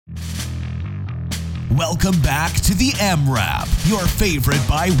Welcome back to the MRAP, your favorite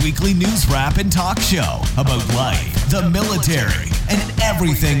bi-weekly news wrap and talk show about life, the military, and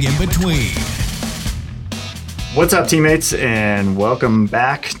everything in between. What's up, teammates, and welcome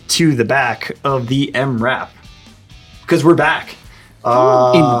back to the back of the MRAP. Because we're back.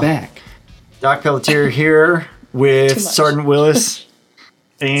 In the back. Doc Pilletere here with Sergeant Willis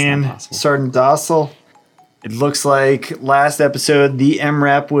and Sergeant Dostal. It looks like last episode the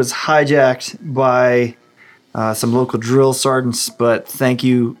MRAP was hijacked by some local drill sergeants, but thank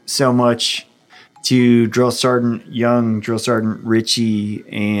you so much to Drill Sergeant Young, Drill Sergeant Richie,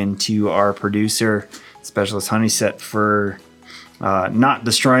 and to our producer, Specialist Honeyset, for not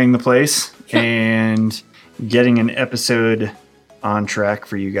destroying the place and getting an episode on track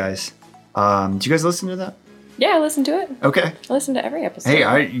for you guys. Did you guys listen to that? Yeah, I listened to it. Okay. I listened to every episode. Hey,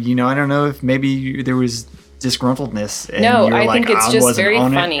 I don't know if maybe there was disgruntledness. And no, you were I think it's just very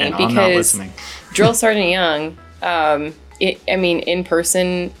funny because Drill Sergeant Young, in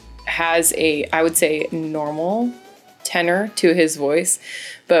person has I would say, normal tenor to his voice,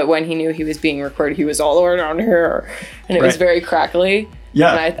 but when he knew he was being recorded, he was all around here, and it was very crackly.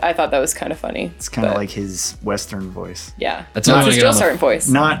 Yeah, and I thought that was kind of funny. It's kind of like his Western voice. Yeah, that's not his drill sergeant voice.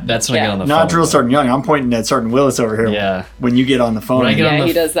 That's when I get on the phone. Not Drill Sergeant Young. I'm pointing at Sergeant Willis over here. Yeah. When you get on the phone. When I get on the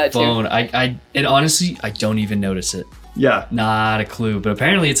he does that phone, too. And honestly, I don't even notice it. Yeah. Not a clue. But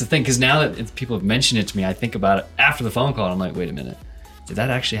apparently it's a thing, because now that people have mentioned it to me, I think about it after the phone call, and I'm like, wait a minute. Did that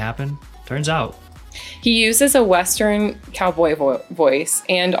actually happen? Turns out. He uses a Western cowboy voice,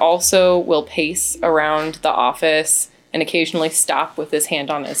 and also will pace around the office and occasionally stop with his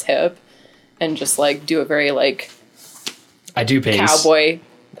hand on his hip and just like do a very I do pace. Cowboy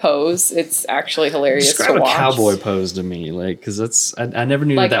pose. It's actually hilarious Describe to watch. a cowboy pose to me, because that's I never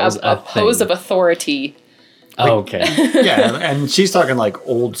knew that was a pose thing. of authority. Oh, okay. Yeah, and she's talking like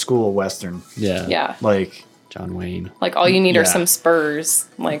old school Western. Yeah. Yeah. Like John Wayne. Like all you need are some spurs,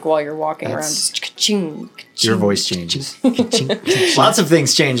 while you're walking around. Just ka-ching, ka-ching, your voice changes. Lots of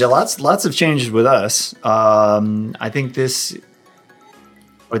things change. Lots of changes with us. I think it's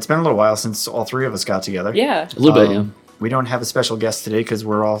been a little while since all three of us got together. Yeah. A little bit, yeah. We don't have a special guest today because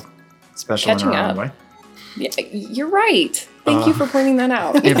we're all special in our own way. Yeah, you're right. Thank you for pointing that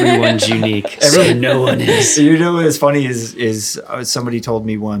out. Everyone's unique. No one is. You know what is funny is somebody told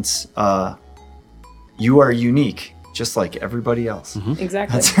me once, you are unique, just like everybody else. Mm-hmm.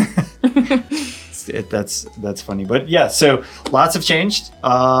 Exactly. That's funny. But yeah, so lots have changed.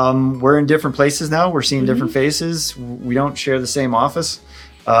 We're in different places now. We're seeing different faces. We don't share the same office.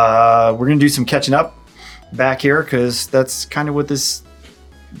 We're going to do some catching up back here because that's kind of what this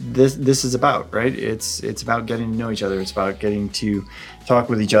is about, right? It's about getting to know each other. It's about getting to talk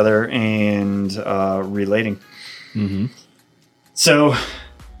with each other and relating. Mm-hmm. So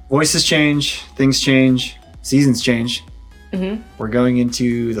voices change, things change, seasons change. Mm-hmm. We're going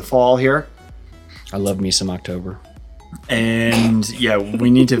into the fall here. I love me some October. And yeah,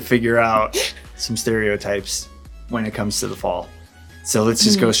 we need to figure out some stereotypes when it comes to the fall. So let's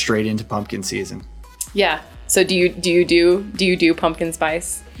just go straight into pumpkin season. Yeah. So do you do pumpkin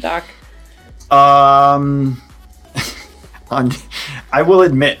spice, Doc? I will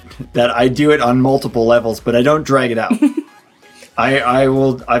admit that I do it on multiple levels, but I don't drag it out.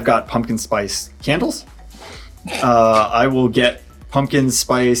 I've got pumpkin spice candles. I will get pumpkin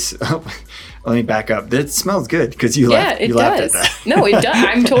spice. Let me back up. That smells good because you laughed at that. No, it does.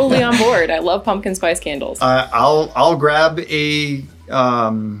 I'm totally on board. I love pumpkin spice candles. I'll grab a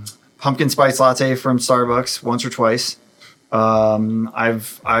pumpkin spice latte from Starbucks once or twice.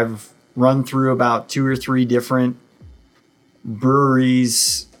 I've run through about 2 or 3 different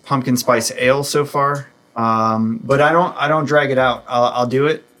breweries pumpkin spice ale so far. But I don't drag it out. I'll do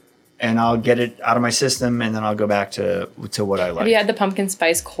it and I'll get it out of my system and then I'll go back to what I like. Have you had the pumpkin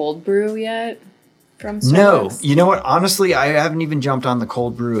spice cold brew yet from Starbucks? No. You know what? Honestly, I haven't even jumped on the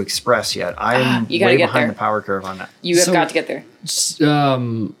cold brew express yet. I'm way behind the power curve on that. You have got to get there.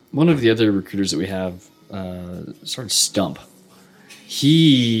 One of the other recruiters that we have, Sergeant Stump,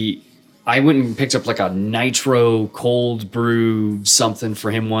 I went and picked up like a nitro cold brew something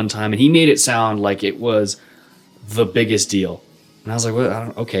for him one time, and he made it sound like it was the biggest deal. And I was like,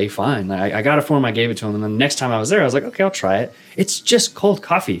 well, okay, fine. I got it for him. I gave it to him. And then the next time I was there, I was like, okay, I'll try it. It's just cold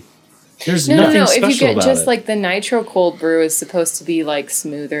coffee. There's nothing special about it. If you get just like the nitro cold brew is supposed to be like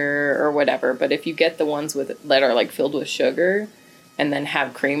smoother or whatever. But if you get the ones that are like filled with sugar and then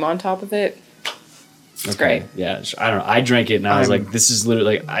have cream on top of it, it's great. Yeah. I don't know. I drank it and I was like, this is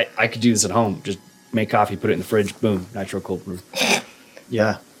literally like, I could do this at home. Just make coffee, put it in the fridge, boom, nitro cold brew.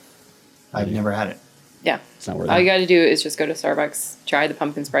 Yeah. I've never had it. Yeah. It's not worth it. All you got to do is just go to Starbucks, try the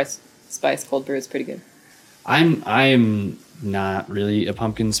pumpkin spice spice cold brew is pretty good. I'm not really a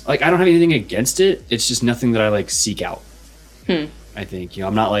pumpkin like I don't have anything against it. It's just nothing that I like seek out. I think,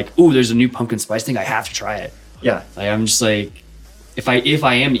 I'm not like, oh, there's a new pumpkin spice thing, I have to try it. Yeah. Like I'm just like, if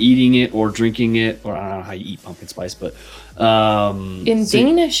I am eating it or drinking it, or I don't know how you eat pumpkin spice, but in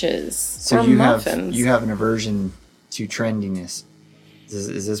danishes or muffins. You have an aversion to trendiness.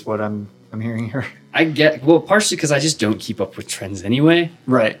 Is this what I'm hearing here? I get, well, partially because I just don't keep up with trends anyway.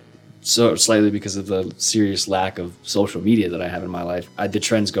 Right. So slightly because of the serious lack of social media that I have in my life, the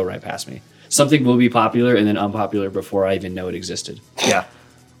trends go right past me. Something will be popular and then unpopular before I even know it existed. Yeah.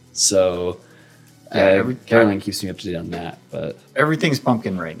 So Caroline keeps me up to date on that. But everything's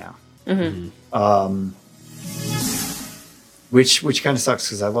pumpkin right now. Which kind of sucks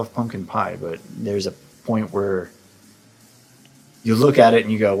because I love pumpkin pie, but there's a point where you look at it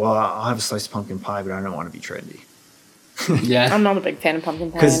and you go, well, I'll have a slice of pumpkin pie, but I don't want to be trendy. Yeah. I'm not a big fan of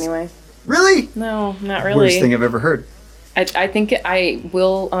pumpkin pie anyway. Really? No, not really. Worst thing I've ever heard. I think I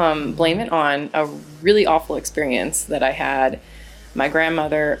will blame it on a really awful experience that I had. My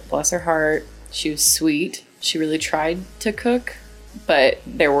grandmother, bless her heart, she was sweet. She really tried to cook, but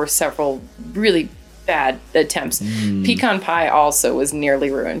there were several really bad attempts. Pecan pie also was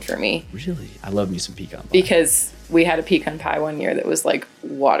nearly ruined for me. Really? I love me some pecan pie. Because we had a pecan pie one year that was like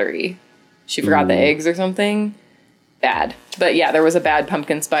watery. She forgot the eggs or something. Bad. But yeah, there was a bad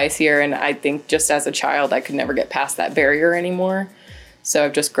pumpkin spice here, and I think just as a child I could never get past that barrier anymore. So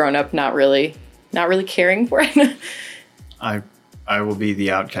I've just grown up not really caring for it. I will be the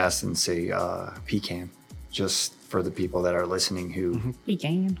outcast and say pecan, just for the people that are listening who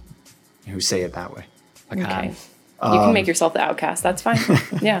say it that way. Okay. You can make yourself the outcast. That's fine.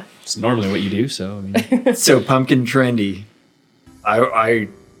 Yeah. It's normally what you do, so I mean. So pumpkin trendy. I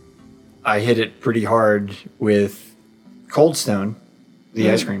hit it pretty hard with Cold Stone, the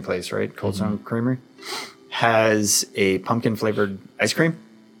ice cream place, right? Cold Stone Creamery has a pumpkin flavored ice cream.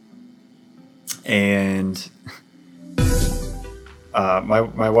 And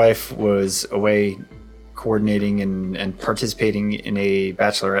my wife was away coordinating and participating in a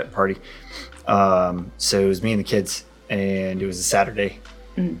bachelorette party. So it was me and the kids, and it was a Saturday.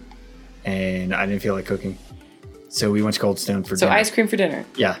 And I didn't feel like cooking. So we went to Cold Stone for dinner. So ice cream for dinner.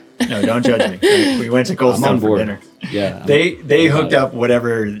 Yeah. No, don't judge me. We went to Cold Stone for dinner. Yeah. They hooked up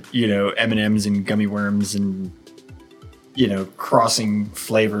whatever, M&Ms and gummy worms and, crossing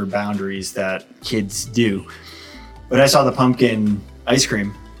flavor boundaries that kids do. But I saw the pumpkin ice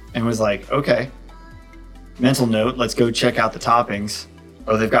cream and was like, okay, mental note, let's go check out the toppings.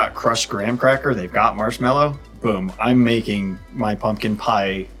 Oh, they've got crushed graham cracker. They've got marshmallow. Boom. I'm making my pumpkin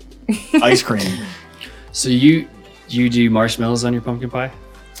pie ice cream. So you do marshmallows on your pumpkin pie?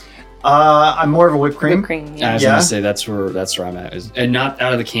 I'm more of a whipped cream. Whipped cream, yeah. I was gonna say that's where I'm at, and not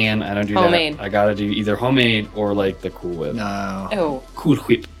out of the can. I don't do homemade. That. I gotta do either homemade or like the Cool Whip. No. Oh. Cool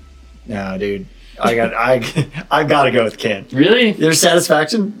Whip. No, dude. I gotta go with can. Really? There's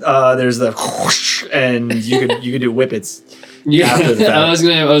satisfaction. There's the whoosh, and you could do whippets. Yeah. After the fact.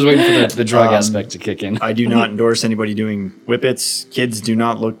 I was waiting for the drug aspect to kick in. I do not endorse anybody doing whippets. Kids, do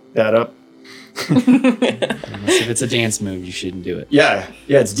not look that up. Unless if it's a dance move, you shouldn't do it. Yeah,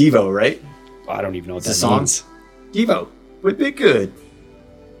 it's Devo, right? I don't even know what It's that a means. Devo, whip it good.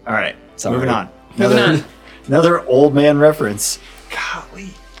 All right, moving on. Moving on. Another old man reference. Golly,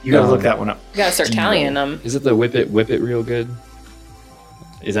 you gotta look that one up. You gotta start tallying them. Is it the whip it real good?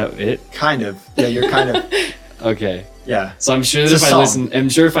 Is that it? Kind of. Yeah, you're kind of. Okay. Yeah. So I'm sure It's that if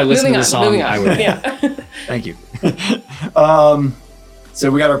I listen to the song, I would. Yeah. Thank you. So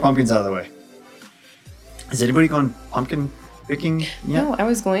we got our pumpkins out of the way. Is anybody going pumpkin picking yet? No, I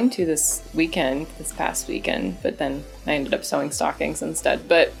was going to this past weekend, but then I ended up sewing stockings instead.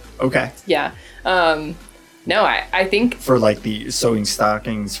 But okay. Yeah. No, I think for like the sewing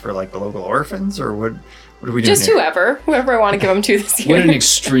stockings for like the local orphans, or what are we doing? Just here? whoever I want to give them to this year. What an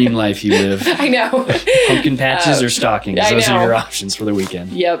extreme life you live. I know. Pumpkin patches or stockings. Those are your options for the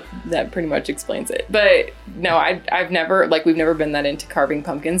weekend. Yep, that pretty much explains it. But no, I've never we've never been that into carving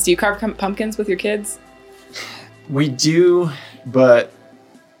pumpkins. Do you carve pumpkins with your kids? We do, but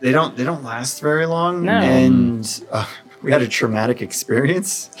they don't last very long. No. And we had a traumatic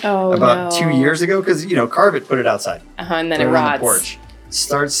experience about 2 years ago because carve it, put it outside. And then it rots. On the porch.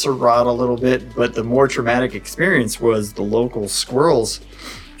 Starts to rot a little bit, but the more traumatic experience was the local squirrels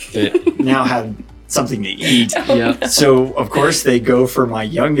that now have something to eat. Yep. So of course they go for my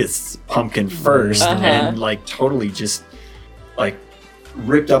youngest pumpkin first and like totally just like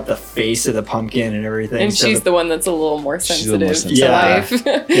ripped up the face of the pumpkin and everything. And so she's the one that's a little more sensitive to yeah. life.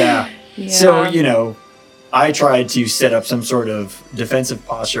 Yeah. So, I tried to set up some sort of defensive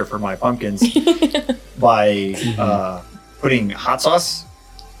posture for my pumpkins by putting hot sauce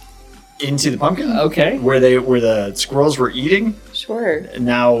into the pumpkin. Okay. Where the squirrels were eating. Sure. And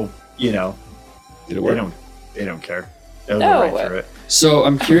now, you know, Did it work? They don't care. They'll go right through it. So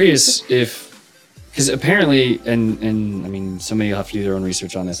I'm curious because apparently, and I mean, somebody will have to do their own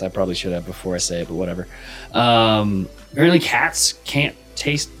research on this. I probably should have before I say it, but whatever. Apparently cats can't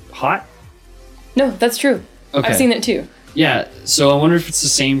taste hot. No, that's true. Okay. I've seen it too. Yeah. So I wonder if it's the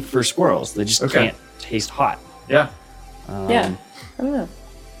same for squirrels. They just can't taste hot. Yeah. Yeah. I don't know.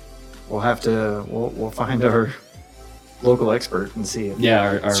 We'll find our local expert and see.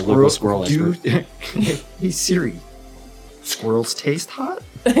 Yeah, our local squirrel expert. Hey Siri, squirrels taste hot?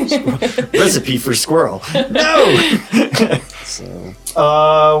 Recipe for squirrel. No! So,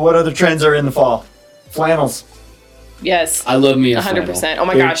 what other trends are in the fall? Flannels. Yes. I love me a 100%. flannel. Oh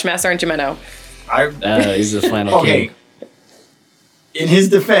my gosh, Master Argimento. He's the flannel king. In his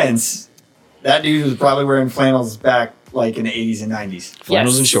defense, that dude was probably wearing flannels back like in the 80s and 90s.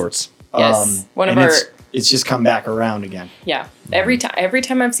 Flannels and shorts. Yes. It's just come back around again. Yeah. Every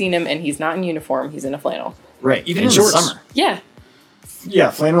time I've seen him and he's not in uniform, he's in a flannel. Right. Even in shorts. the summer. Yeah.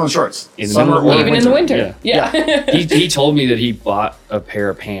 Yeah, flannel and shorts. In the summer or even in the winter. Yeah. He told me that he bought a pair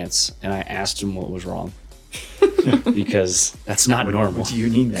of pants, and I asked him what was wrong. Because that's not normal. What do you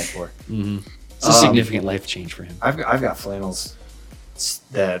need that for? Mm-hmm. It's a significant life change for him. I've got flannels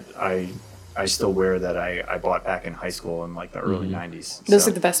that I still wear that I bought back in high school in like the early 90s. Those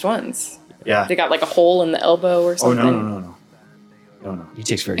are the best ones. Yeah. They got like a hole in the elbow or something. Oh, no. He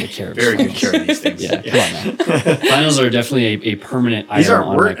takes very good care of Very good care of these things. Yeah, come on now. Flannels are definitely a permanent item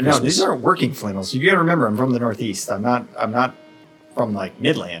on my Christmas. No, these aren't working flannels. You got to remember, I'm from the Northeast. I'm not from like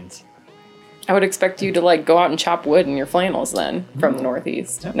Midlands. I would expect you to like go out and chop wood in your flannels then from the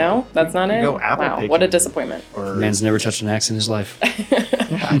Northeast. Yeah. No, that's not it. Go apple wow, picking. what a disappointment. Or Man's never touched an axe in his life.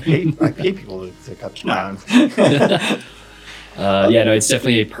 yeah, I pay people to cut them down. No, it's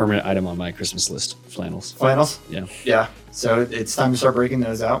definitely a permanent item on my Christmas list. Flannels. Flannels. Yeah. Yeah. So it's time to start breaking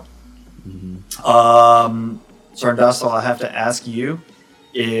those out. Mm-hmm. Sergeant Dostal, I have to ask you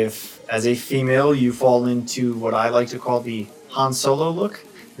if, as a female, you fall into what I like to call the Han Solo look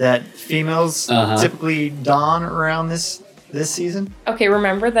that females typically don around this season. Okay,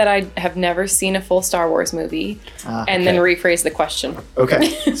 remember that I have never seen a full Star Wars movie, and then rephrase the question.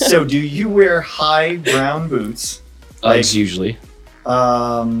 Okay. So do you wear high brown boots? Uggs usually.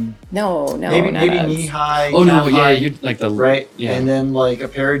 No, maybe Uggs. knee high. Oh no, calf yeah, high, you're like the right. Yeah. And then like a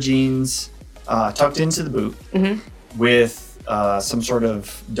pair of jeans tucked into the boot with some sort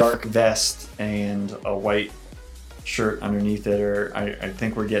of dark vest and a white shirt underneath it. Or I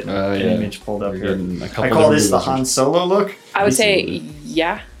think we're getting an image pulled up here. I call this the Han Solo look. I would say,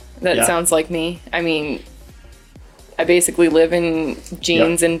 yeah, that sounds like me. I mean, I basically live in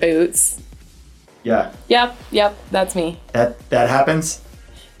jeans and boots. Yeah. Yep, that's me. That happens?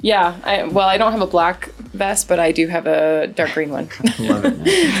 Yeah, I don't have a black vest, but I do have a dark green one. Love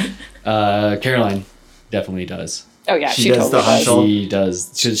it. Caroline definitely does. Oh yeah, She she does totally the Han does. Solo. She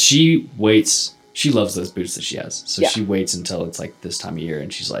does. She waits. She loves those boots that she has. So Yeah. she waits until it's like this time of year,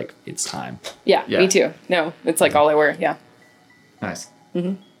 and she's like, "It's time." Yeah, Yeah. me too. No, it's like all I wear. Yeah. Nice.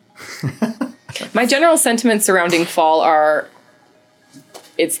 My general sentiments surrounding fall are,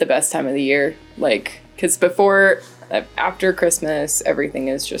 it's the best time of the year. Like, because after Christmas, everything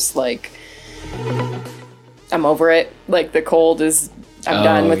is just like, I'm over it. Like the cold is, I'm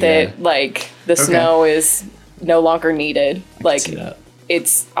done with it. Like the snow is no longer needed. Like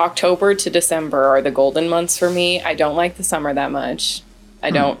it's October to December are the golden months for me. I don't like the summer that much. I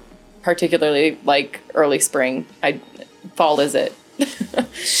don't particularly like early spring. Fall is it.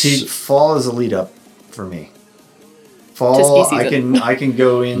 See, fall is a lead up for me. To Fall, ski season. I can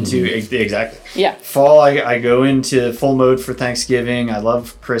go into exactly. Yeah. Fall, I go into full mode for Thanksgiving. I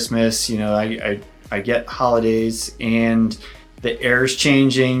love Christmas. You know, I get holidays, and the air's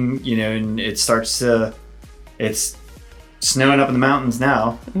changing. You know, and it's snowing up in the mountains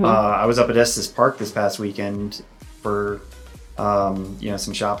now. I was up at Estes Park this past weekend for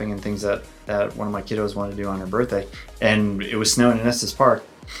some shopping and things that one of my kiddos wanted to do on her birthday, and it was snowing in Estes Park.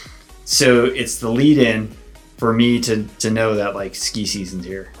 So it's the lead in for me to know that like ski season's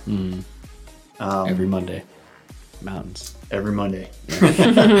here. Every Monday, mountains. Every Monday,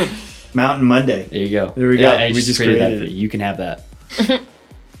 Mountain Monday. There you go. There we go. I We just just created that. created For it. you. You can have that.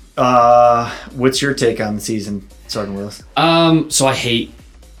 What's your take on the season, Sergeant Willis? So I hate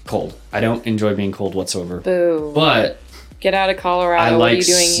cold. I don't enjoy being cold whatsoever. Boo. But Get out of Colorado. I What are like you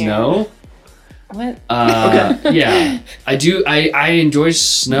doing snow. What? Okay. Yeah, I do. I enjoy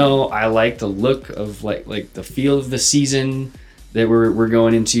snow. I like the look of like the feel of the season that we're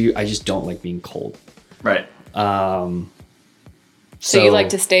going into. I just don't like being cold. Right. So you like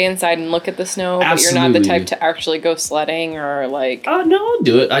to stay inside and look at the snow, absolutely. but you're not the type to actually go sledding or like... Oh, no, I'll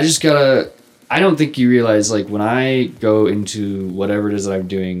do it. I just gotta... I don't think you realize, like, when I go into whatever it is that I'm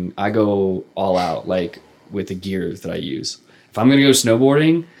doing, I go all out, like, with the gear that I use. If I'm gonna go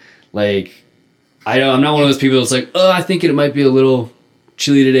snowboarding, like, I'm not one of those people that's like, oh, I think it might be a little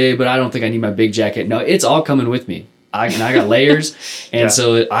chilly today, but I don't think I need my big jacket. No, it's all coming with me. I got layers, and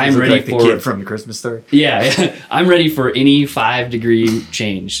so I'm ready like the kid from the Christmas Story. Yeah, I'm ready for any 5-degree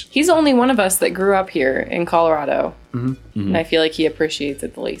change. He's the only one of us that grew up here in Colorado, and I feel like he appreciates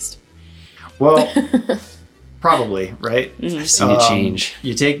it the least. Well, probably right. I've seen it change.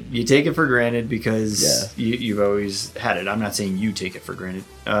 You take it for granted because you've always had it. I'm not saying you take it for granted,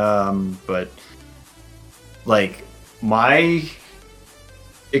 but like my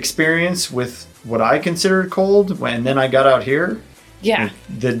experience with what I considered cold when then I got out here. Yeah.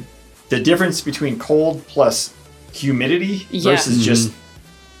 The difference between cold plus humidity versus just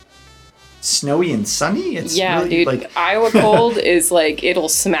snowy and sunny. It's really, dude. like Iowa cold is like it'll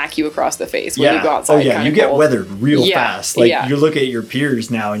smack you across the face when you go outside. Oh yeah, you get weathered real fast. Like Yeah. you look at your peers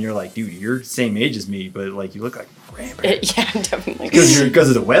now and you're like, dude, you're the same age as me, but like you look like grandparents. Yeah, definitely. Because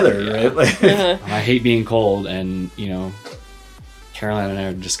of the weather, right? Like, I hate being cold, and Caroline and I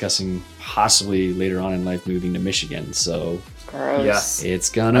are discussing possibly later on in life moving to Michigan, so Gross.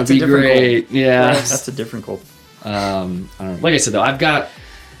 it's gonna be great. Cold. Yeah, that's a different cold. I don't know. Like I said though, I've got,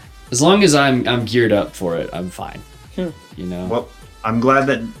 as long as I'm geared up for it, I'm fine. Well, I'm glad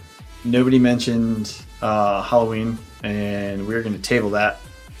that nobody mentioned Halloween, and we're going to table that.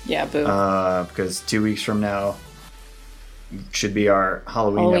 Yeah, boo. Because 2 weeks from now should be our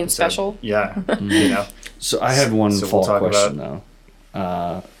Halloween episode. Special. Yeah, So I had one fall question about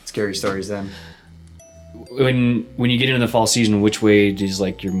though. Scary stories then. When you get into the fall season, which way does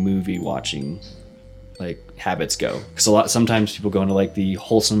like your movie watching like habits go? Because sometimes people go into like the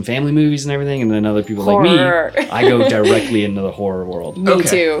wholesome family movies and everything, and then other people horror. like me, I go directly into the horror world. Me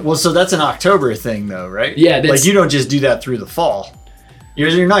too. Well, so that's an October thing though, right? Yeah, like you don't just do that through the fall.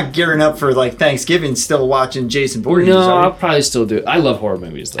 You're not gearing up for like Thanksgiving still watching Jason Voorhees. No, I'll probably still do it. I love horror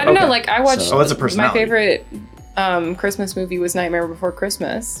movies though. I don't know, like I watched it's a personality. My favorite Christmas movie was Nightmare Before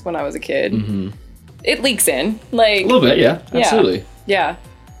Christmas when I was a kid. Mm-hmm. It leaks in, like a little bit, yeah, absolutely. Yeah.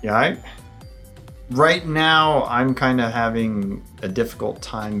 Right now, I'm kind of having a difficult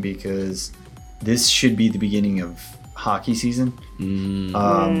time because this should be the beginning of hockey season,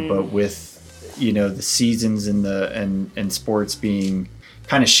 but with the seasons and sports being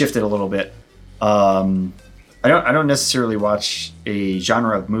kind of shifted a little bit. I don't necessarily watch a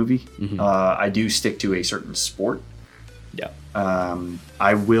genre of movie. I do stick to a certain sport. Yeah.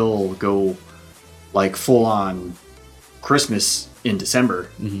 I will go like full on Christmas in December,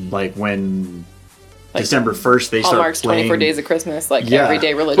 like when December 1st they Hallmark's start playing 24 Days of Christmas, like every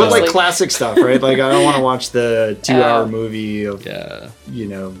day religiously. But like classic stuff, right? Like I don't want to watch the 2-hour movie of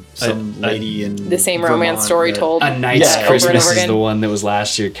some lady in the same Vermont romance story told. A Knight's Christmas over is the one that was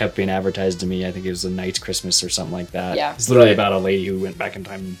last year, kept being advertised to me. I think it was a Knight's Christmas or something like that. Yeah. It's literally about a lady who went back in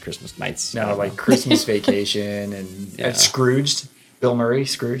time Christmas nights. No, like Christmas Vacation and Scrooged. Bill Murray,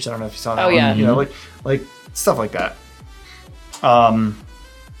 Scrooge. I don't know if you saw that one. Yeah. Like stuff like that.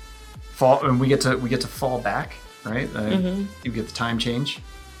 Fall, and we get to fall back, right? You get the time change.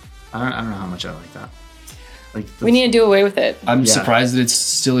 I don't know how much I like that. Like we need to do away with it. I'm surprised that it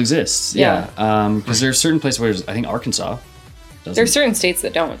still exists. Yeah. Because there are certain places where I think Arkansas doesn't. There's certain states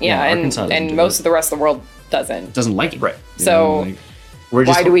that don't. Yeah, and most of the rest of the world doesn't. Doesn't like it. Right. So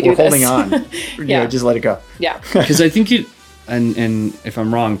why do we do holding this? on. Just let it go. Yeah. Because I think it, and if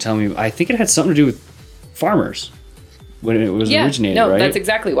I'm wrong, tell me. I think it had something to do with farmers when it was originated. No, right? that's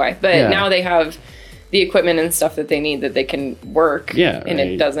exactly why. But now they have the equipment and stuff that they need that they can work. Yeah. And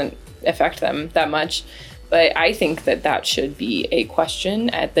it doesn't affect them that much. But I think that should be a question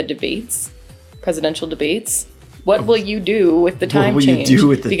at the debates, presidential debates. What will you do with the time change?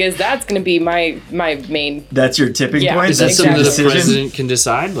 Because that's going to be my main. That's your tipping point. Is that something that the president can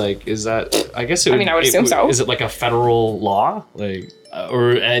decide? Like, is that? I guess it. I would assume so. Is it like a federal law? Like,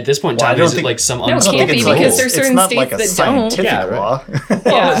 or at this point in time, is it like some? No, it can't be because there's certain states like a that scientific don't. law.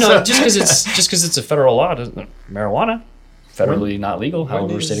 No, just because it's a federal law doesn't marijuana federally not legal.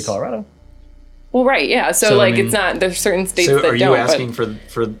 However, state of Colorado. Well, right, yeah. So like, it's not. There's certain states that don't. So, are you asking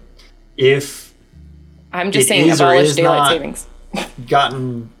for if? I'm just saying abolish daylight savings.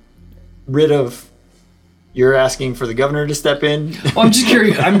 Gotten rid of You're asking for the governor to step in? Well, I'm just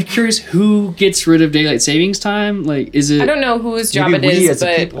curious. I'm curious who gets rid of daylight savings time. Like, is it? I don't know whose job it is,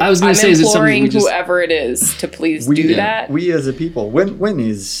 but I was going to say, is it something whoever it is to please do that. We as a people. When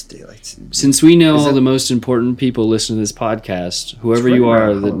is daylight savings? Since we know all the most important people listen to this podcast, whoever you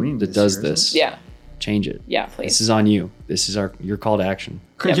are that does this, change it. Yeah, please. This is on you. This is your call to action.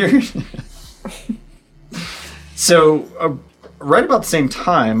 Yep. So, right about the same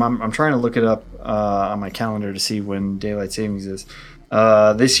time, I'm trying to look it up on my calendar to see when daylight savings is.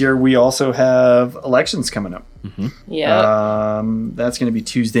 This year we also have elections coming up. Mm-hmm. Yeah. That's going to be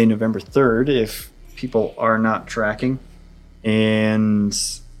Tuesday, November 3rd, if people are not tracking. And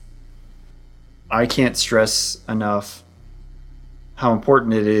I can't stress enough how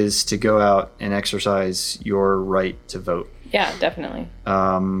important it is to go out and exercise your right to vote. Yeah, definitely.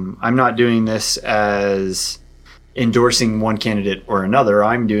 I'm not doing this as endorsing one candidate or another.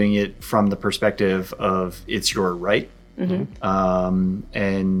 I'm doing it from the perspective of it's your right,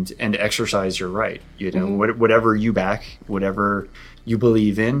 and exercise your right. You know, whatever you back, whatever you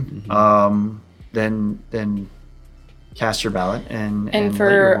believe in, then cast your ballot and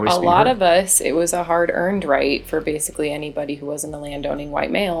for a lot of us, it was a hard-earned right for basically anybody who wasn't a landowning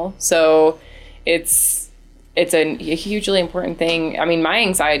white male. So it's a hugely important thing. I mean, my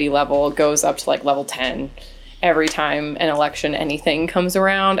anxiety level goes up to like level 10 every time an election anything comes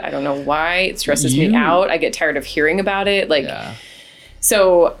around. I don't know why. It stresses me out. I get tired of hearing about it.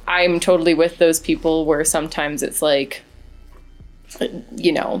 So I'm totally with those people where sometimes it's like,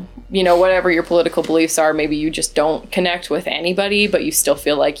 you know, whatever your political beliefs are, maybe you just don't connect with anybody, but you still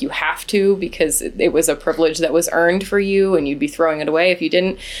feel like you have to because it was a privilege that was earned for you and you'd be throwing it away if you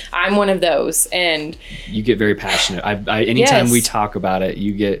didn't. I'm one of those. And you get very passionate. Anytime we talk about it,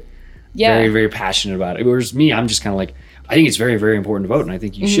 you get very, very passionate about it. Whereas me, I'm just kind of like, I think it's very, very important to vote, and I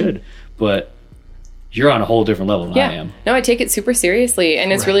think you should. But you're on a whole different level than I am. No, I take it super seriously,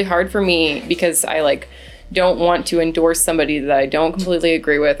 and it's really hard for me because I don't want to endorse somebody that I don't completely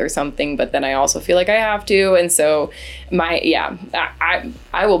agree with or something, but then I also feel like I have to, and so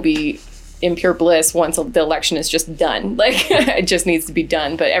I will be in pure bliss once the election is just done. Like, it just needs to be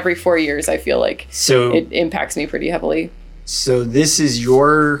done. But every 4 years, I feel like it impacts me pretty heavily. So this is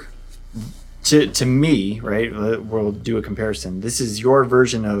your... To me, right? We'll do a comparison. This is your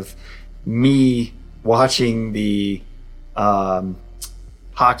version of me watching the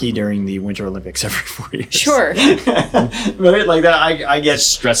hockey during the Winter Olympics every 4 years. Sure. Right? Like that, I get...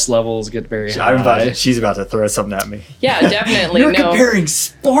 Stress levels get very high. She's about to throw something at me. Yeah, definitely. You're comparing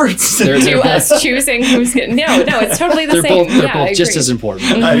sports to us choosing who's good. No, it's totally the same. They're both just as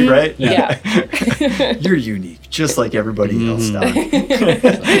important. Right? Yeah. You're unique, just like everybody else, Doc.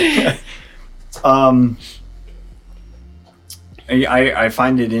 I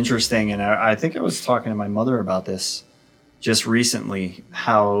find it interesting, and I think I was talking to my mother about this just recently,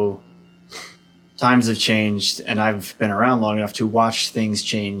 how times have changed, and I've been around long enough to watch things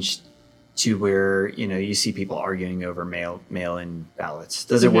change to where, you see people arguing over mail-in ballots.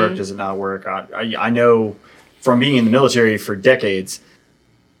 Does it work? Does it not work? I know from being in the military for decades,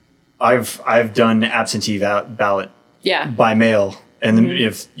 I've done absentee ballot by mail. And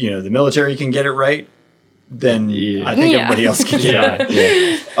if the military can get it right, then I think everybody else can get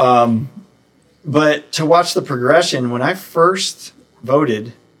it right. But to watch the progression, when I first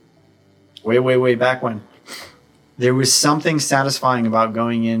voted, way back when, there was something satisfying about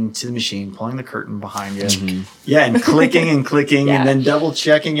going into the machine, pulling the curtain behind you, and clicking and then double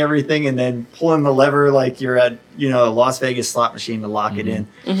checking everything, and then pulling the lever like you're at a Las Vegas slot machine to lock it in.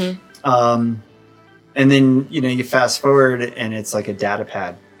 And then, you fast forward and it's like a data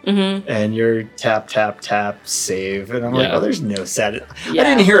pad. And you're tap, save. And I'm like, oh, there's no I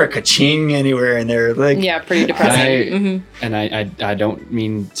didn't hear a ka-ching anywhere in there. Like, pretty depressing. And I don't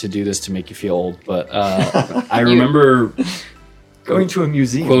mean to do this to make you feel old, but I remember going to a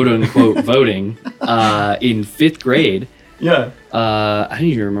museum, quote unquote, voting in 5th grade. Yeah. I don't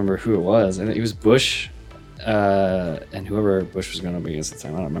even remember who it was. I think it was Bush and whoever Bush was going to be against at the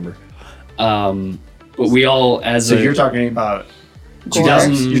time. I don't remember. But we all, you're talking about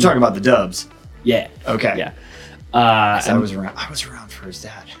 2000. You're talking about the Dubs. Yeah. Okay. Yeah. I was around for his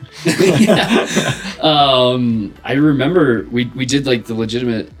dad. I remember we did like the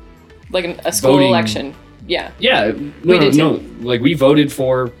legitimate, like a school voting election. Yeah. Yeah. No. Like we voted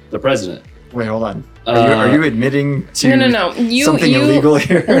for the president. Wait, hold on. Are you admitting to something illegal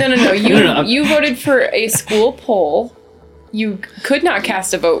here? No. You voted for a school poll. You could not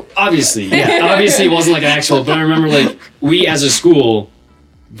cast a vote. Obviously, Obviously, it wasn't like an actual. But I remember, like, we as a school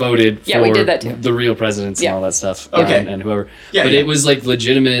voted for we did that too. The real presidents and all that stuff. Okay. And whoever. Yeah, but it was like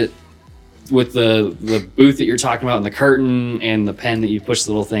legitimate with the booth that you're talking about and the curtain and the pen that you push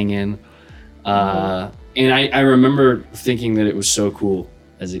the little thing in. And I remember thinking that it was so cool.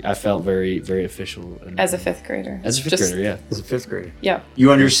 I felt very, very official. As a fifth grader. As a fifth grader, yeah. As a fifth grader. Yeah.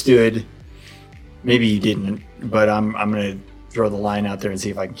 You understood, maybe you didn't, but I'm going to throw the line out there and see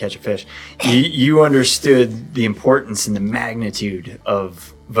if I can catch a fish. You understood the importance and the magnitude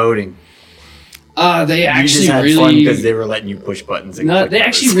of voting. They actually you just had really fun because they were letting you push buttons. And no, they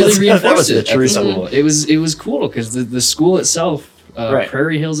actually really reinforced it. True school. It was cool because the school itself, right.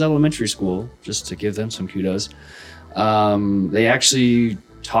 Prairie Hills Elementary School, just to give them some kudos, they actually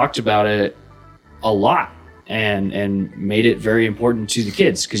talked about it a lot and made it very important to the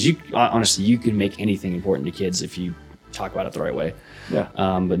kids because honestly you can make anything important to kids if you talk about it the right way. Yeah.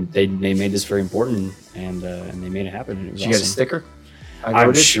 But they made this very important and they made it happen. And it was Did you awesome. get a sticker?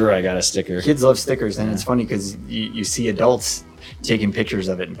 I'm sure I got a sticker. Kids love stickers, and it's funny because you see adults taking pictures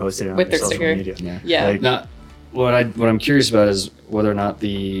of it and posting it on with their their social sticker. media. Yeah. Like, Now, what I'm curious about is whether or not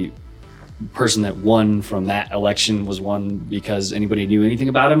the person that won from that election was won because anybody knew anything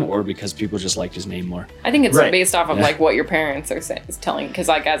about him or because people just liked his name more. I think it's Right. based off of Yeah. like what your parents are telling. Because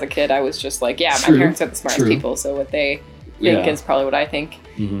like as a kid, I was just like, yeah, True. my parents are the smartest True. people, so what they think Yeah. is probably what I think.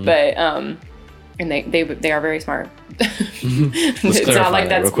 Mhm. But and they are very smart. It's clarify not like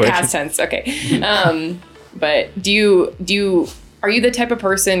that that's real quick. past tense. Okay. But are you the type of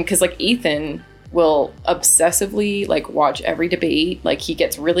person? Because like Ethan will obsessively like watch every debate. Like he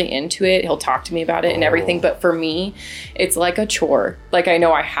gets really into it. He'll talk to me about it and everything. But for me, it's like a chore. Like I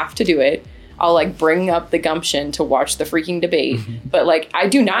know I have to do it. I'll like bring up the gumption to watch the freaking debate. But like I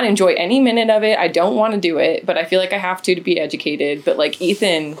do not enjoy any minute of it. I don't want to do it, but I feel like I have to be educated. But like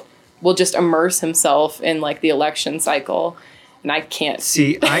Ethan will just immerse himself in like the election cycle, and I can't.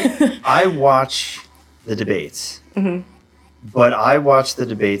 See, I watch the debates, but I watch the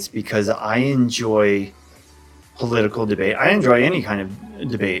debates because I enjoy political debate. I enjoy any kind of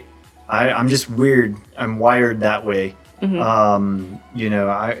debate. I'm just weird. I'm wired that way.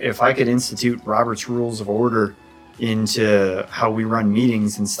 If I could institute Robert's Rules of Order into how we run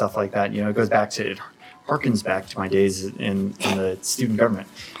meetings and stuff like that, it goes back to it. Harkens back to my days in the student government.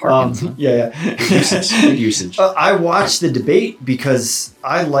 Harkens, huh? Yeah. Good usage. I watch the debate because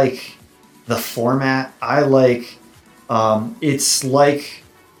I like the format. I like it's like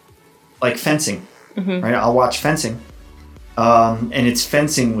fencing, right? I'll watch fencing, and it's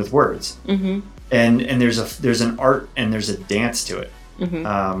fencing with words, and there's an art and there's a dance to it.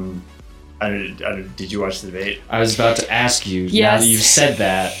 Did you watch the debate? I was about to ask you. Yes. Now that you've said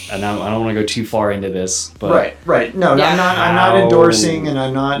that, and I don't want to go too far into this, but Right. No, Yeah. I'm not endorsing, and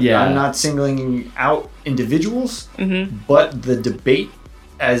I'm not Yeah. I'm not singling out individuals. But the debate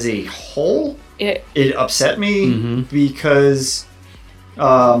as a whole, it upset me because,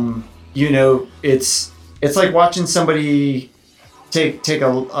 it's like watching somebody take a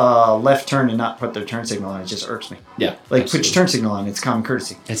left turn and not put their turn signal on. It just irks me. yeah, Like absolutely. put your turn signal on. It's common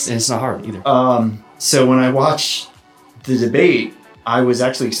courtesy. It's not hard either. So when I watched the debate, I was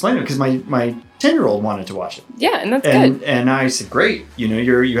actually explaining it because my 10-year-old wanted to watch it. Yeah, and that's good. And I said, great, you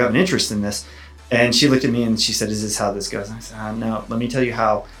have an interest in this. And she looked at me and she said, is this how this goes? And I said, no, let me tell you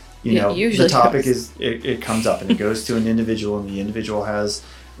how, It usually the topic goes. it comes up and it goes to an individual and the individual has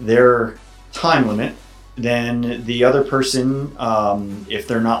their time limit. Then the other person, if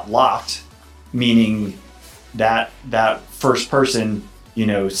they're not locked, meaning that first person,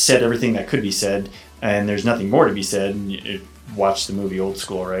 said everything that could be said and there's nothing more to be said. And you watch the movie Old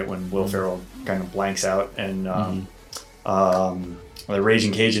School, right? When Will Ferrell kind of blanks out and the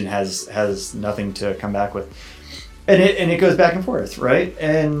Raging Cajun has nothing to come back with. And it goes back and forth, right?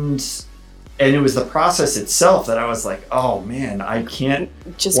 And it was the process itself that I was like, oh man, I can't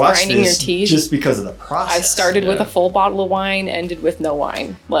Just watch grinding this your teeth. just because of the process. I started with a full bottle of wine, ended with no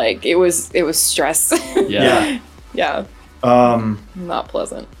wine. Like it was stress. Yeah. Yeah. Not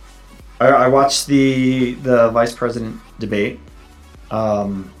pleasant. I watched the vice president debate.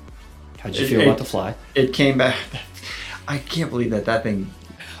 How'd you feel about the fly? It came back. I can't believe that thing.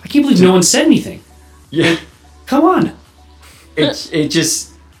 I can't believe no one said anything. Yeah. Come on. It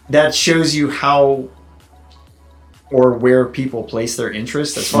just that shows you how or where people place their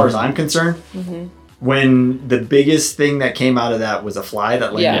interest as far as I'm concerned. When the biggest thing that came out of that was a fly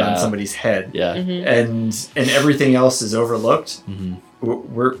that landed on somebody's head. Yeah. And everything else is overlooked.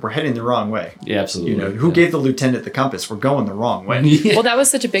 We're heading the wrong way. Yeah, absolutely. Who gave the lieutenant the compass? We're going the wrong way. Well, that was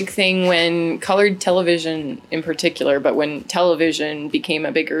such a big thing when colored television in particular, but when television became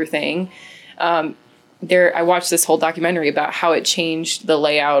a bigger thing, I watched this whole documentary about how it changed the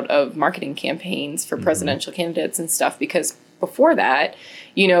layout of marketing campaigns for presidential candidates and stuff, because before that,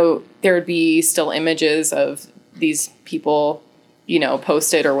 there would be still images of these people,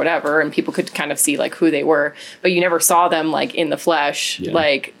 posted or whatever, and people could kind of see like who they were, but you never saw them like in the flesh,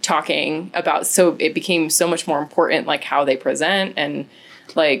 like talking about, so it became so much more important, like how they present and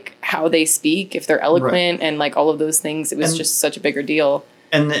like how they speak, if they're eloquent, and like all of those things. It was just such a bigger deal.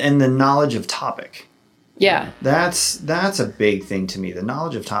 And the knowledge of topic. Yeah. That's a big thing to me. The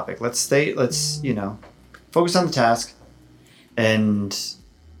knowledge of topic. Let's focus on the task and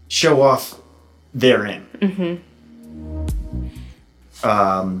show off therein. Mm-hmm.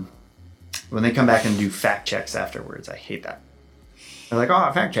 When they come back and do fact checks afterwards, I hate that. They're like,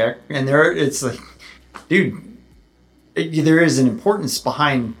 oh, fact check. And it's like, dude, there is an importance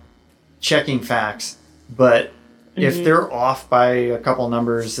behind checking facts, but if they're off by a couple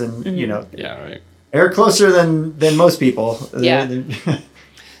numbers, and they're closer than most people. Yeah.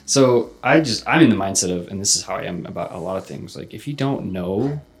 So I'm in the mindset of, and this is how I am about a lot of things. Like, if you don't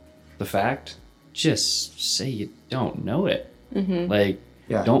know the fact, just say you don't know it. Mm-hmm. Like,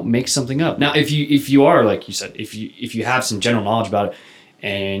 don't make something up. Now, if you are, like you said, if you have some general knowledge about it,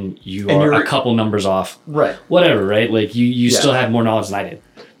 and you're a couple numbers off, right? Whatever, right? Like you still have more knowledge than I did,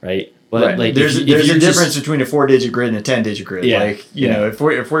 right? But like, there's a difference between a 4-digit grid and a 10-digit grid. Yeah. Like,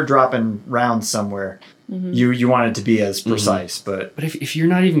 if we're dropping rounds somewhere, you want it to be as precise. But if you're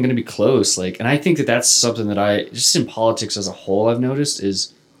not even going to be close, like, and I think that's something that I just in politics as a whole I've noticed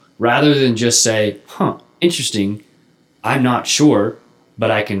is, rather than just say, interesting, I'm not sure,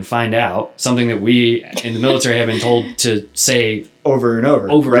 but I can find out, something that we in the military have been told to say over and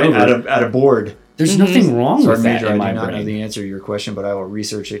over, at a board. There's nothing wrong with that. Major, I do not know the answer to your question, but I will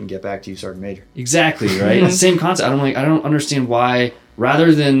research it and get back to you, Sergeant Major. Exactly, right? Same concept. I don't understand why,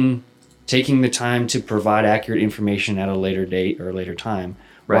 rather than taking the time to provide accurate information at a later date or a later time,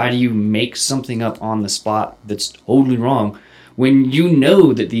 why do you make something up on the spot that's totally wrong when you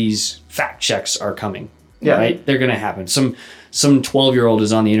know that these fact checks are coming? Yeah. Right? They're going to happen. Some 12-year-old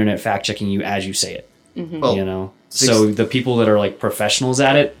is on the internet fact checking you as you say it. Well, so the people that are like professionals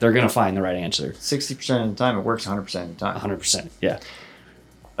at it, they're going to find the right answer. 60% of the time, it works 100% of the time. 100%, yeah.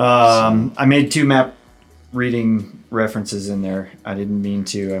 I made 2 map reading references in there. I didn't mean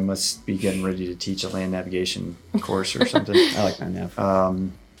to. I must be getting ready to teach a land navigation course or something. I like land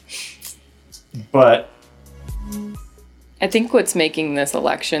nav. But I think what's making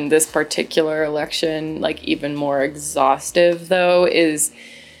this particular election, like even more exhaustive though, is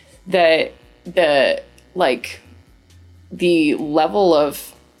that the level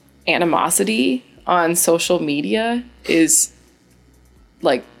of animosity on social media is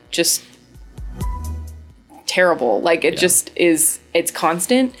like just terrible. Like it just is, it's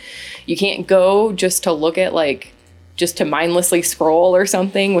constant. You can't go just to look at just to mindlessly scroll or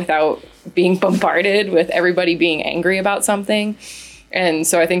something without being bombarded with everybody being angry about something. And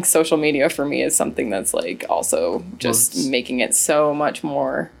so I think social media for me is something that's like also just making it so much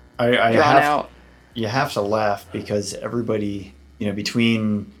more drawn out. You have to laugh because everybody,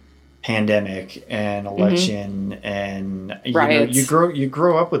 between pandemic and election and you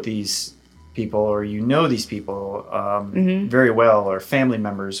grow up with these people, or these people very well, or family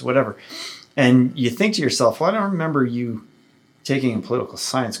members, whatever. And you think to yourself, well, I don't remember you taking a political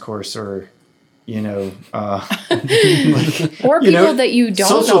science course or, or people that you don't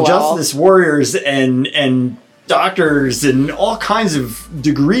know social justice warriors and doctors and all kinds of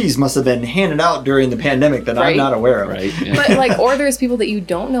degrees must have been handed out during the pandemic that I'm not aware of. Right. Yeah. But or there's people that you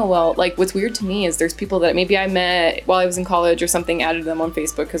don't know well. Like what's weird to me is there's people that maybe I met while I was in college or something, added them on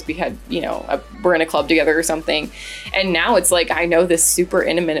Facebook because we had, we're in a club together or something. And now it's like I know this super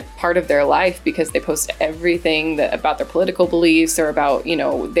intimate part of their life because they post everything about their political beliefs or about,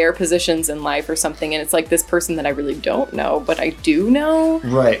 their positions in life or something. And it's like this person that I really don't know, but I do know.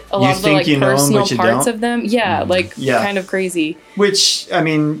 Right. A lot of the personal parts of them. Yeah. Kind of crazy. Which, I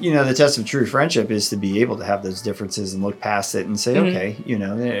mean, the test of true friendship is to be able to have those differences and look past it and say, okay,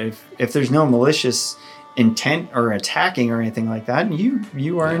 if there's no malicious intent or attacking or anything like that,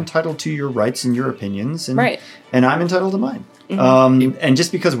 you are entitled to your rights and your opinions, and I'm entitled to mine. And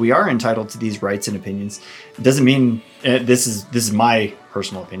just because we are entitled to these rights and opinions, doesn't mean this is my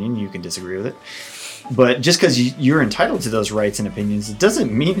personal opinion. You can disagree with it. But just because you're entitled to those rights and opinions, it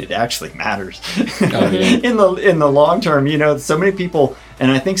doesn't mean it actually matters. In the long term, so many people,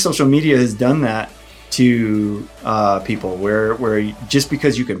 and I think social media has done that to people, where just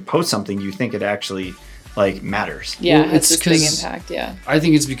because you can post something, you think it actually matters. Yeah, it's this big impact. Yeah, I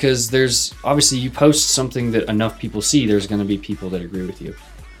think it's because there's obviously you post something that enough people see, there's going to be people that agree with you.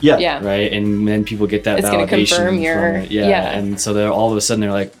 Yeah. Right, and then people get that it's validation confirm from your, it. And so they're all of a sudden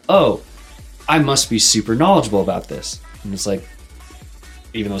they're like, oh, I must be super knowledgeable about this. And it's like,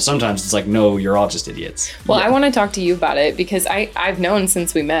 even though sometimes it's like, no, you're all just idiots. Well, I want to talk to you about it because I've known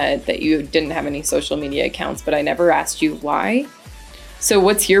since we met that you didn't have any social media accounts, but I never asked you why. So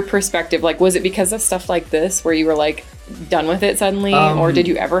what's your perspective? Like, was it because of stuff like this where you were like done with it suddenly, or did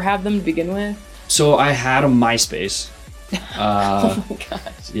you ever have them to begin with? So I had a MySpace. Oh my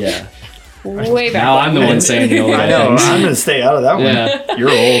gosh. Yeah. Way back. Now I'm the one saying the old I know. things. I'm gonna stay out of that one. Yeah. You're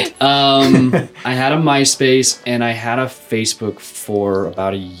old. I had a MySpace and I had a Facebook for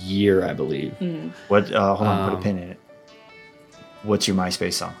about a year, I believe. What? Hold on. Put a pin in it. What's your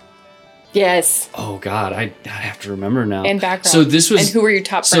MySpace song? Yes. Oh God, I'd have to remember now. And background. So this was. And who were your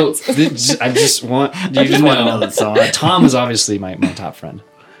top friends? I just want you to know that song. Tom was obviously my top friend.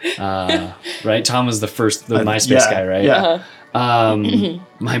 Right? Tom was the MySpace guy, right? Yeah.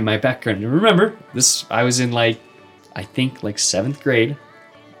 My background. Remember this? I was in I think 7th grade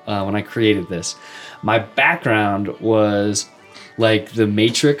when I created this. My background was like the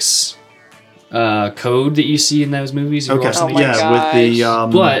Matrix code that you see in those movies. Okay. Oh my with the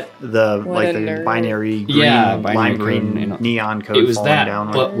But the binary green, lime green neon code. It was falling that,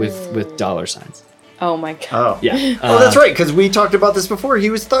 down but with dollar signs. Oh my god. Oh Yeah. Oh, that's right. Because we talked about this before.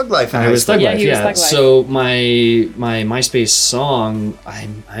 He was Thug Life. I was Thug Yeah, Life. he was Yeah. Thug Life. So my MySpace song,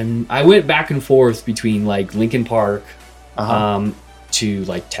 I went back and forth between Linkin Park, to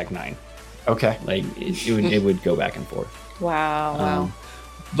Tech Nine. Okay. It would go back and forth. Wow.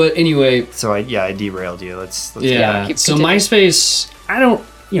 But anyway, So I derailed you. Let's yeah. keep So continuing. MySpace,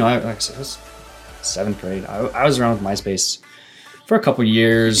 like I said, I was 7th grade. I was around with MySpace for a couple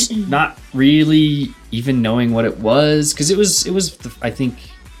years, not really even knowing what it was, because it was I think,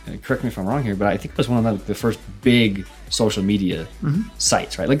 correct me if I'm wrong here, but I think it was one of the first big social media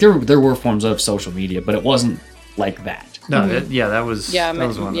sites, right? Like there were forms of social media, but it wasn't like that. No, that was Yeah, that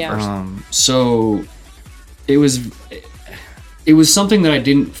was one of the first. So it was something that I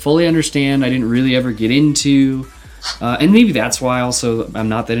didn't fully understand. I didn't really ever get into. And maybe that's why also I'm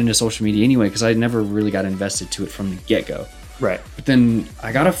not that into social media anyway, because I never really got invested to it from the get-go. Right. But then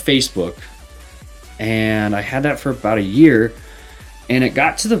I got a Facebook, and I had that for about a year, and it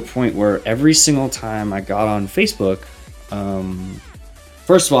got to the point where every single time I got on Facebook,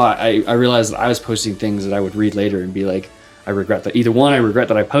 first of all, I realized that I was posting things that I would read later and be like, I regret that. Either one, I regret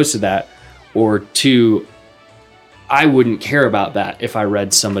that I posted that, or two, I wouldn't care about that if I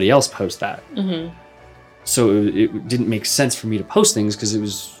read somebody else post that. Mm-hmm. So it didn't make sense for me to post things because it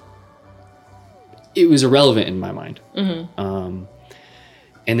was irrelevant in my mind. Mm-hmm.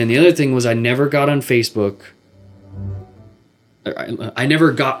 And then the other thing was I never got on Facebook. I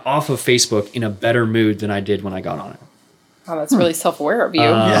never got off of Facebook in a better mood than I did when I got on it. Wow, that's really self-aware of you.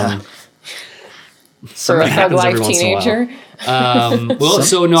 Yeah. For a Thug Life teenager.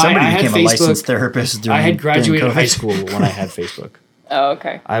 Somebody I had became Facebook. a licensed therapist. I had graduated during high COVID. school when I had Facebook. Oh,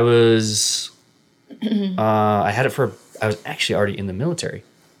 okay. I was actually already in the military.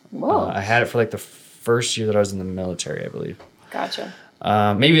 Whoa. I had it for the first year that I was in the military, I believe. Gotcha.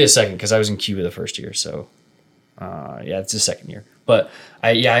 Maybe the second, because I was in Cuba the first year. So, it's the second year. But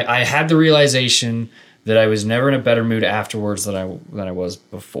I had the realization that I was never in a better mood afterwards than I was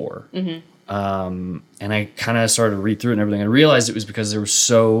before. Mm-hmm. And I kind of started to read through it and everything. I realized it was because there was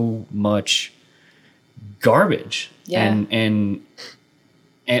so much garbage and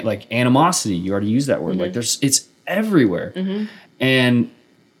animosity. You already used that word. Mm-hmm. It's everywhere. Mm-hmm. And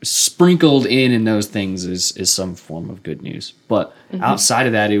sprinkled in those things is some form of good news. But outside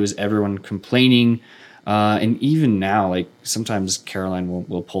of that, it was everyone complaining. And even now, sometimes Caroline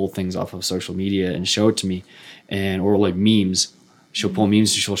will pull things off of social media and show it to me, or memes. She'll pull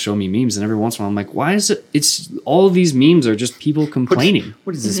memes and she'll show me memes, and every once in a while I'm like, why is it? It's all of these memes are just people complaining.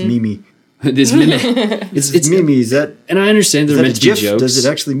 What is this meme? This meme. It's meme. Is that? And I understand they're meant to be jokes. Does it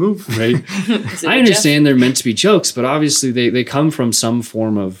actually move? Right. I understand they're meant to be jokes, but obviously they come from some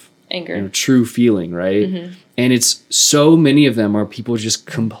form of anger, true feeling, right? Mm-hmm. And it's so many of them are people just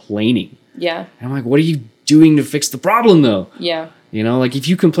complaining. Yeah. And I'm like, what are you doing to fix the problem, though? Yeah. If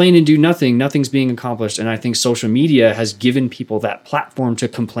you complain and do nothing, nothing's being accomplished. And I think social media has given people that platform to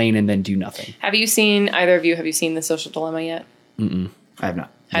complain and then do nothing. Have you seen The Social Dilemma yet? Mm-mm. I have not.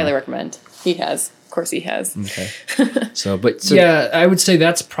 Highly recommend. He has. Of course he has. Okay. I would say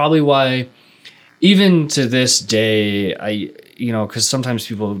that's probably why, even to this day, because sometimes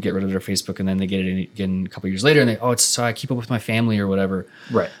people get rid of their Facebook and then they get it again a couple years later and it's so I keep up with my family or whatever.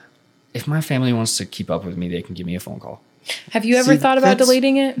 Right. If my family wants to keep up with me, they can give me a phone call. Have you ever thought about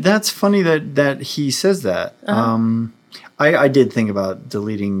deleting it? That's funny that he says that. Uh-huh. I did think about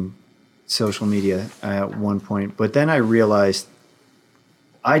deleting social media at one point, but then I realized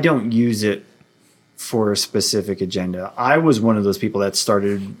I don't use it for a specific agenda. I was one of those people that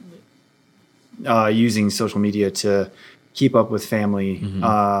started using social media to keep up with family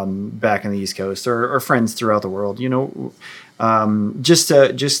back in the East Coast or friends throughout the world, you know, just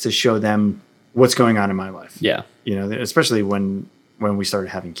to show them what's going on in my life. Yeah. You know, especially when we started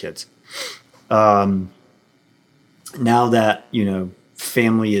having kids. Now that, you know,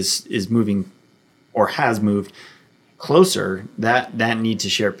 family is moving or has moved closer, that need to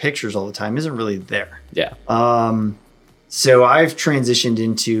share pictures all the time isn't really there. Yeah. So I've transitioned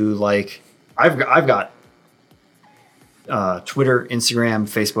into like, I've got Twitter, Instagram,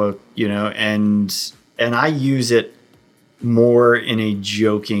 Facebook, you know, and I use it more in a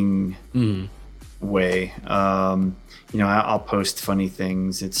joking way. You know, I'll post funny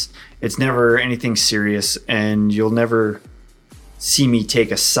things. It's never anything serious, and you'll never see me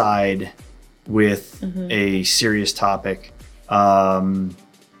take a side with a serious topic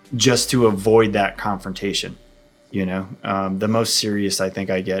just to avoid that confrontation. You know, the most serious I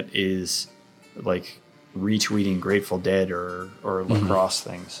think I get is like retweeting Grateful Dead or lacrosse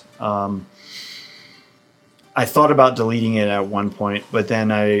things. I thought about deleting it at one point, but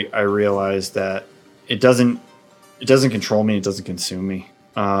then I realized that it doesn't control me. It doesn't consume me.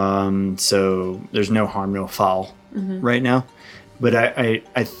 So there's no harm, no foul right now. But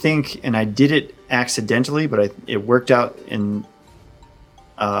I think, and I did it accidentally, but it worked out in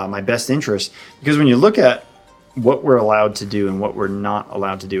my best interest, because when you look at what we're allowed to do and what we're not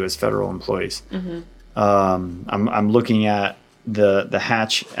allowed to do as federal employees, I'm looking at the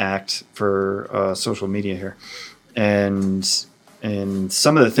Hatch Act for social media here, and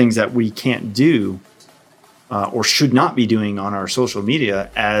some of the things that we can't do or should not be doing on our social media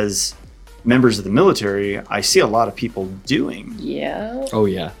as members of the military, I see a lot of people doing. Yeah. Oh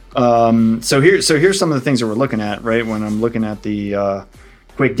yeah. So here's some of the things that we're looking at, right? When I'm looking at the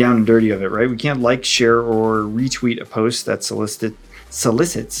quick down and dirty of it, right? We can't like, share, or retweet a post that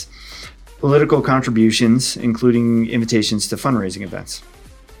solicits political contributions, including invitations to fundraising events.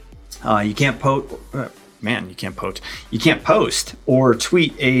 You can't post or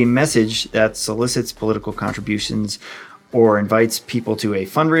tweet a message that solicits political contributions or invites people to a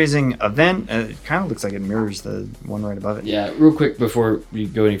fundraising event. It kind of looks like it mirrors the one right above it. Yeah, real quick before we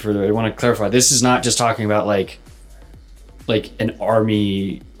go any further, I want to clarify. This is not just talking about like an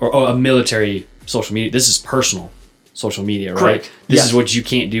army or a military social media. This is personal social media, right? Correct. This is what you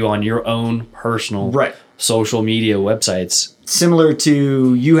can't do on your own personal social media websites. Similar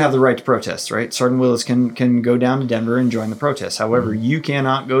to, you have the right to protest, right? Sergeant Willis can go down to Denver and join the protest. However, you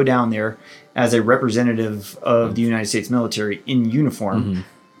cannot go down there as a representative of the United States military in uniform.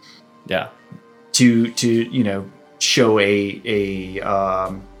 Yeah. To you know, show a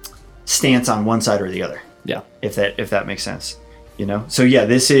stance on one side or the other. Yeah. If that makes sense, you know. So yeah,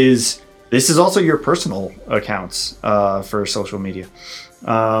 this is also your personal accounts for social media.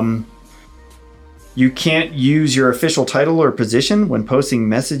 You can't use your official title or position when posting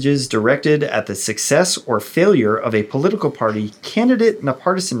messages directed at the success or failure of a political party, candidate in a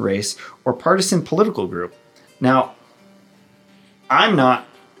partisan race, or partisan political group. Now, I'm not,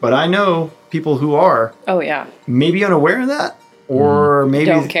 but I know people who are. Oh, yeah. Maybe unaware of that, or maybe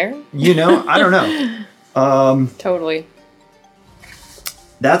don't care. You know, I don't know. Totally.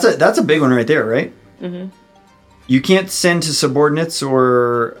 That's a big one right there, right? You can't send to subordinates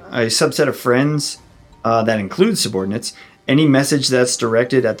or a subset of friends that includes subordinates any message that's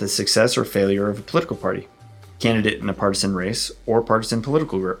directed at the success or failure of a political party, candidate in a partisan race, or partisan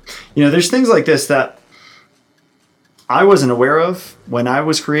political group. You know, there's things like this that I wasn't aware of when I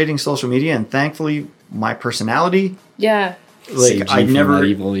was creating social media, and thankfully my personality. Yeah. Like I never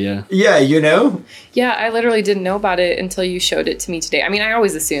evil, yeah, you know. Yeah, I literally didn't know about it until you showed it to me today. I mean, I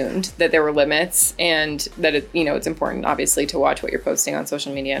always assumed that there were limits, and that it's important, obviously, to watch what you're posting on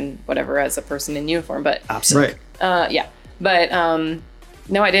social media and whatever as a person in uniform. But absolutely, yeah. But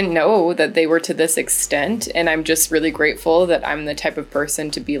no, I didn't know that they were to this extent, and I'm just really grateful that I'm the type of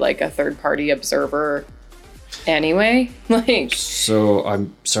person to be like a third party observer. Anyway, like. So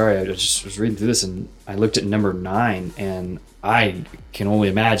I'm sorry, I just was reading through this and I looked at number 9, and I can only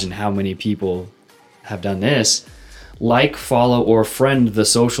imagine how many people have done this. Like, follow, or friend the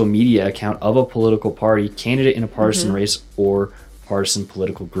social media account of a political party, candidate in a partisan race, or partisan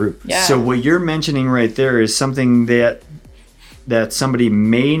political group. Yeah. So what you're mentioning right there is something that somebody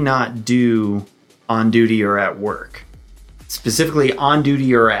may not do on duty or at work. Specifically on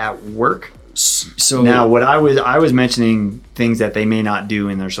duty or at work. So now what I was mentioning things that they may not do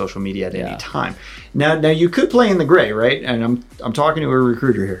in their social media at any time. Now you could play in the gray, right? And I'm talking to a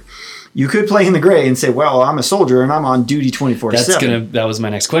recruiter here. You could play in the gray and say, well, I'm a soldier and I'm on duty 24/7. That was my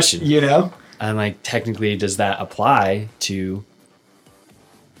next question. You know? And like, technically, does that apply to,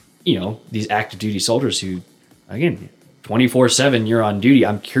 you know, these active duty soldiers who, again, 24/7 you're on duty?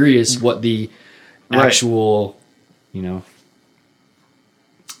 I'm curious what the actual, you know,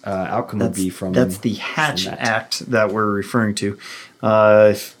 outcome would be from. That's the Hatch Act that we're referring to.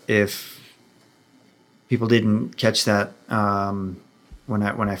 If people didn't catch that when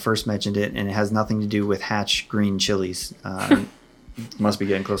I first mentioned it, and it has nothing to do with Hatch green chilies. Must be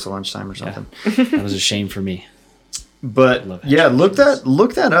getting close to lunchtime or something. Yeah. That was a shame for me. But yeah, look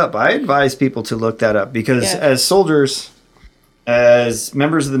that up. I advise people to look that up because as soldiers, as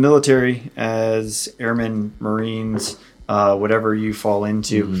members of the military, as airmen, Marines, whatever you fall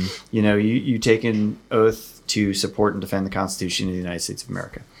into, you know, you take an oath to support and defend the Constitution of the United States of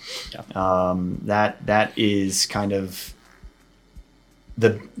America. Yeah. That is kind of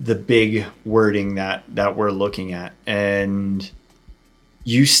the big wording that we're looking at, and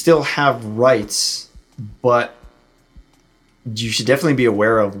you still have rights, but you should definitely be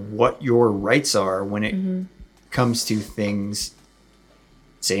aware of what your rights are when it comes to things,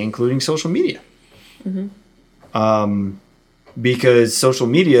 say, including social media. Because social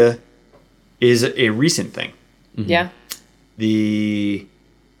media is a recent thing. Yeah. The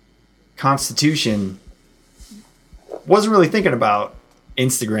Constitution wasn't really thinking about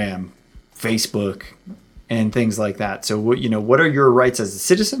Instagram, Facebook, and things like that. So what are your rights as a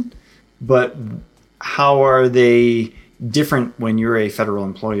citizen, but how are they different when you're a federal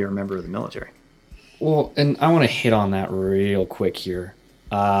employee or a member of the military? Well, and I want to hit on that real quick here,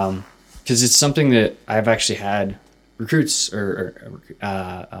 because it's something that I've actually had recruits or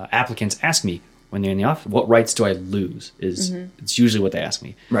applicants ask me when they're in the office. What rights do I lose? It's usually what they ask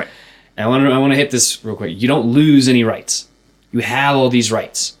me. Right. And I want to hit this real quick. You don't lose any rights. You have all these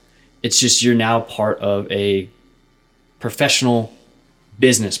rights. It's just you're now part of a professional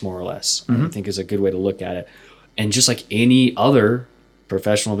business, more or less. I think is a good way to look at it. And just like any other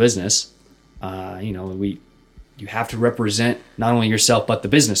professional business, you have to represent not only yourself but the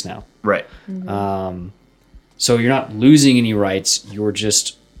business now. Right. So you're not losing any rights. You're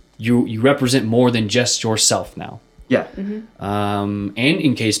just you represent more than just yourself now. Yeah. And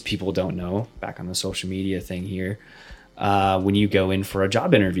in case people don't know, back on the social media thing here, when you go in for a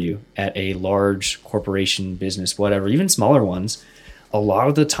job interview at a large corporation, business, whatever, even smaller ones, a lot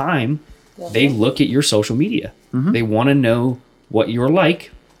of the time they look at your social media. They want to know what you're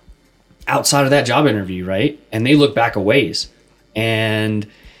like outside of that job interview, right? And they look back a ways. And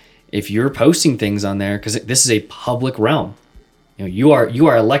if you're posting things on there, because this is a public realm, you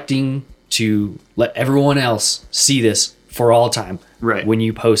are electing to let everyone else see this for all time. Right. When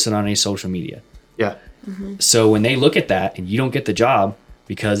you post it on a social media. Yeah. So when they look at that and you don't get the job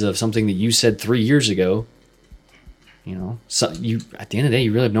because of something that you said 3 years ago, so you, at the end of the day,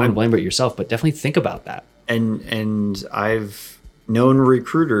 you really have no one to blame but yourself. But definitely think about that. And I've known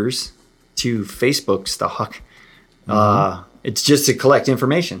recruiters to Facebook stalk. It's just to collect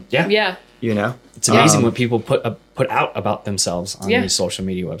information. Yeah. It's amazing what people put out about themselves on these social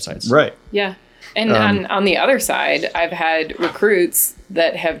media websites. Right. Yeah. And on the other side, I've had recruits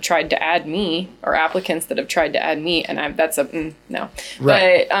that have tried to add me, or applicants that have tried to add me, and that's a no.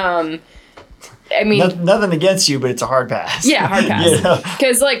 Right. But I mean, nothing against you, but it's a hard pass. Yeah, hard pass.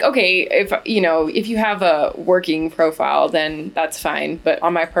 Because okay, if you have a working profile, then that's fine. But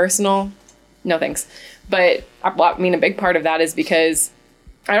on my personal, no thanks. But I mean, a big part of that is because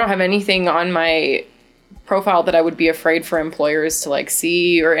I don't have anything on my profile that I would be afraid for employers to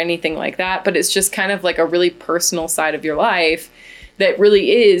see or anything like that. But it's just kind of like a really personal side of your life that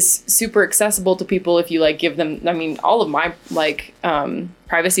really is super accessible to people if you give them. I mean, all of my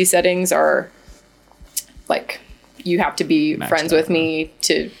privacy settings are you have to be friends with me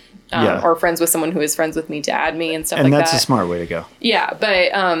to or friends with someone who is friends with me to add me and stuff like that. And that's a smart way to go. Yeah,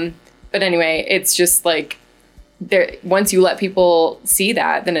 but anyway, it's just once you let people see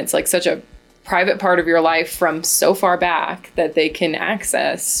that, then it's such a private part of your life from so far back that they can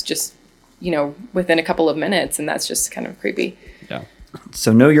access just, within a couple of minutes. And that's just kind of creepy. Yeah.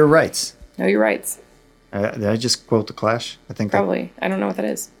 So know your rights. Know your rights. Did I just quote The Clash? I think probably. I don't know what that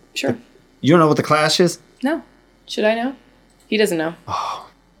is. Sure. You don't know what The Clash is? No. Should I know? He doesn't know. Oh.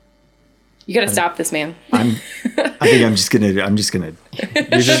 You got to stop this, man. I think I'm just gonna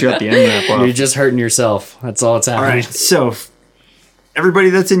shut the MRAP off. You're just hurting yourself. That's all it's happening. All right. So everybody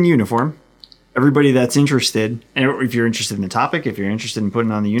that's in uniform, everybody that's interested, and if you're interested in the topic, if you're interested in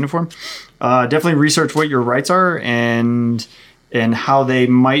putting on the uniform, definitely research what your rights are and how they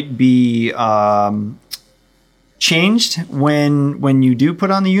might be changed when you do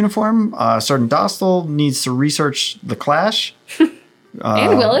put on the uniform. Sergeant Dostal needs to research The Clash.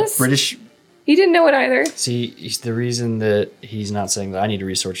 And Willis. British He didn't know it either. See, the reason that he's not saying that I need to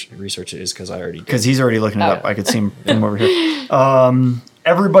research it is because I already did. Because he's already looking it up. I could see him from over here.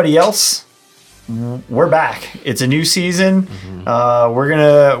 Everybody else, we're back. It's a new season. We're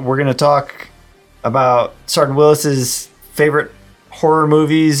gonna talk about Sergeant Willis's favorite horror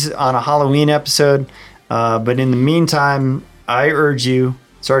movies on a Halloween episode. But in the meantime, I urge you,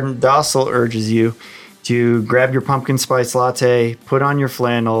 Sergeant Dostal urges you, to grab your pumpkin spice latte, put on your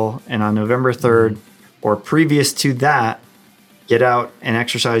flannel, and on November 3rd, or previous to that, get out and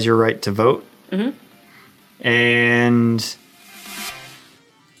exercise your right to vote. And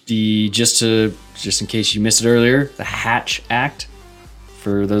just in case you missed it earlier, the Hatch Act,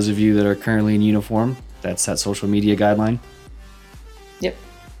 for those of you that are currently in uniform, that's that social media guideline. Yep.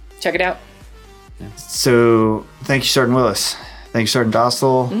 Check it out. Yeah. So thank you, Sergeant Willis. Thank you, Sergeant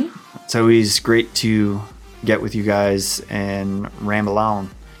Dostal. It's always great to get with you guys and ramble on.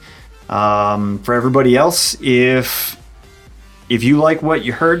 For everybody else, if you like what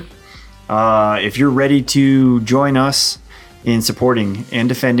you heard, if you're ready to join us in supporting and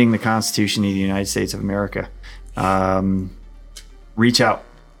defending the Constitution of the United States of America, reach out.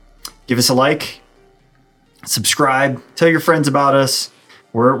 Give us a like. Subscribe. Tell your friends about us.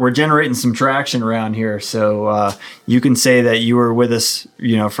 We're generating some traction around here, so you can say that you were with us,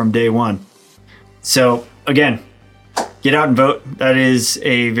 from day one. So again, get out and vote. That is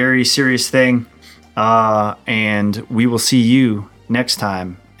a very serious thing, and we will see you next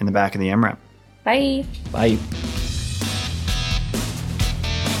time in the back of the MRAP. Bye. Bye.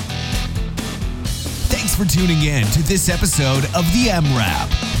 Thanks for tuning in to this episode of the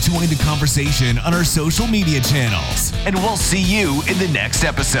MRAP. Join the conversation on our social media channels, and we'll see you in the next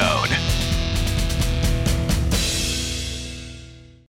episode.